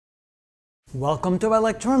Welcome to our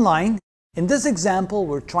lecture online. In this example,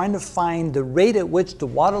 we're trying to find the rate at which the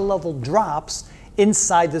water level drops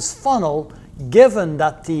inside this funnel, given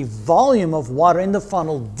that the volume of water in the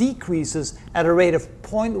funnel decreases at a rate of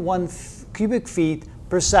 0.1 cubic feet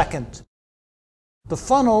per second. The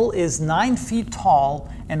funnel is 9 feet tall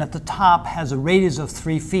and at the top has a radius of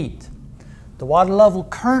 3 feet. The water level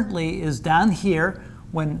currently is down here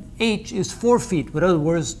when h is 4 feet. In other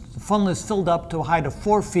words, the funnel is filled up to a height of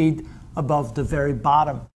 4 feet above the very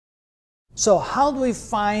bottom. So how do we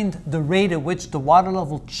find the rate at which the water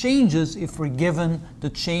level changes if we're given the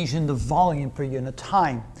change in the volume per unit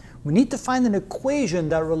time? We need to find an equation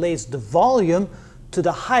that relates the volume to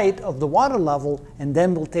the height of the water level, and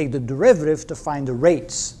then we'll take the derivative to find the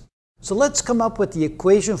rates. So let's come up with the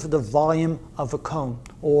equation for the volume of a cone,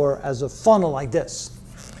 or as a funnel like this.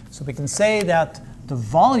 So we can say that the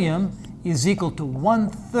volume is equal to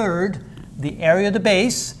 1/3 the area of the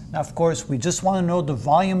base. Now, of course, we just want to know the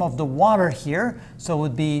volume of the water here. So it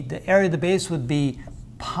would be, the area of the base would be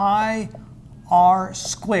pi r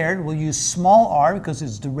squared. We'll use small r because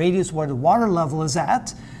it's the radius where the water level is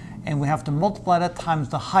at. And we have to multiply that times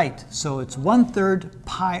the height. So it's 1/3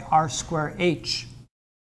 pi r squared h.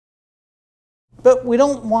 But we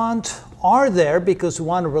don't want r there because we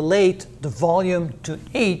want to relate the volume to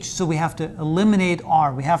h, so we have to eliminate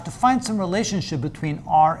r. We have to find some relationship between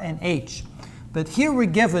r and h. But here we're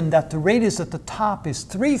given that the radius at the top is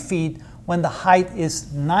 3 feet when the height is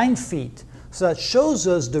 9 feet. So that shows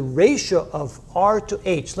us the ratio of r to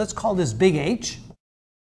h. Let's call this big H.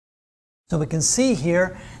 So we can see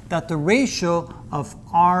here that the ratio of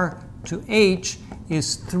r to h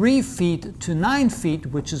is 3 feet to 9 feet,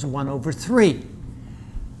 which is 1/3.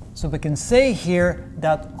 So we can say here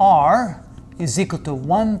that r is equal to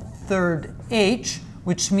 1/3 h,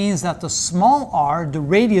 which means that the small r, the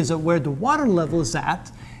radius of where the water level is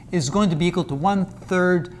at, is going to be equal to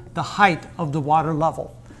 1/3 the height of the water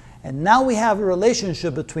level. And now we have a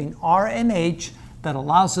relationship between r and h that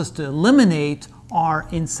allows us to eliminate r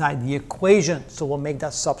inside the equation. So we'll make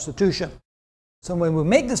that substitution. So when we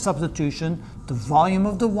make the substitution, the volume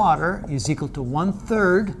of the water is equal to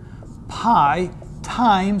 1/3 pi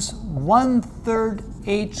times 1/3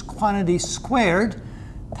 h quantity squared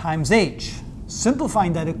times h.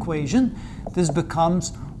 Simplifying that equation, this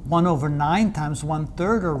becomes 1/9 times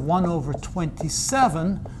 1/3, or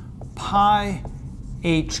 1/27 pi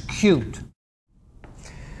h cubed.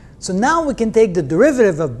 So now we can take the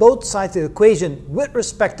derivative of both sides of the equation with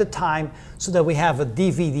respect to time so that we have a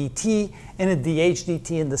dv dt and a dh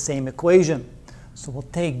dt in the same equation. So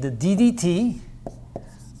we'll take the d dt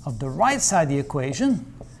of the right side of the equation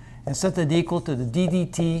and set that equal to the d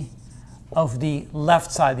dt of the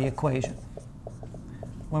left side of the equation.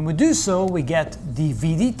 When we do so, we get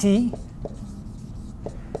dv dt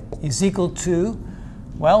is equal to,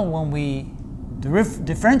 well, when we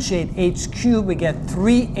differentiate h cubed, we get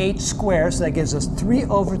 3h squared, so that gives us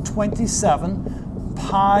 3/27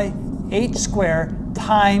 pi h squared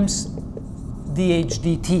times dh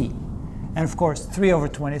dt. And of course,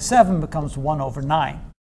 3/27 becomes 1/9.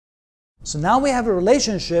 So now we have a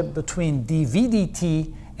relationship between dv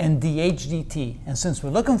dt and dh dt. And since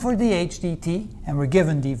we're looking for dh dt, and we're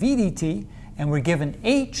given dv dt, and we're given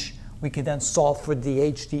h, we can then solve for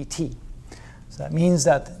dh dt. So that means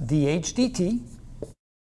that dh dt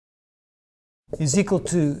is equal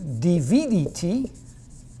to dv dt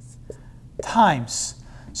times.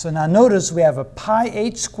 So now notice we have a pi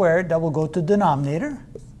h squared that will go to the denominator.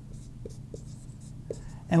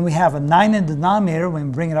 And we have a 9 in the denominator. When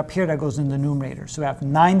we bring it up here, that goes in the numerator. So we have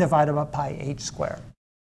 9 divided by pi h squared.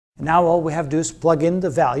 And now all we have to do is plug in the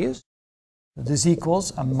values. This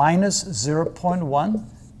equals a minus 0.1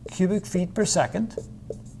 cubic feet per second.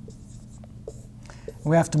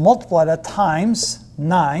 We have to multiply that times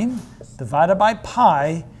 9 divided by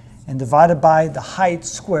pi and divided by the height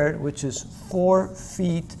squared, which is 4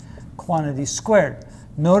 feet quantity squared.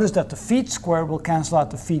 Notice that the feet squared will cancel out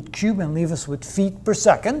the feet cubed and leave us with feet per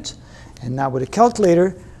second. And now with a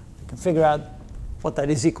calculator, we can figure out what that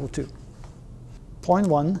is equal to.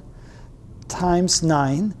 0.1 times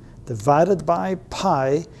 9 divided by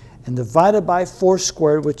pi and divided by 4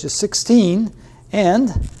 squared, which is 16.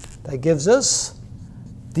 And that gives us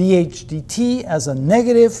dh dt as a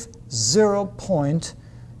negative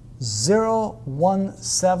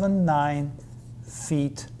 0.0179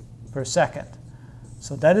 feet per second.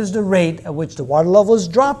 So that is the rate at which the water level is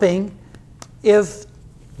dropping if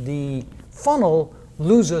the funnel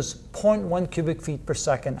loses 0.1 cubic feet per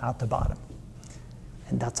second at the bottom.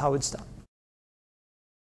 And that's how it's done.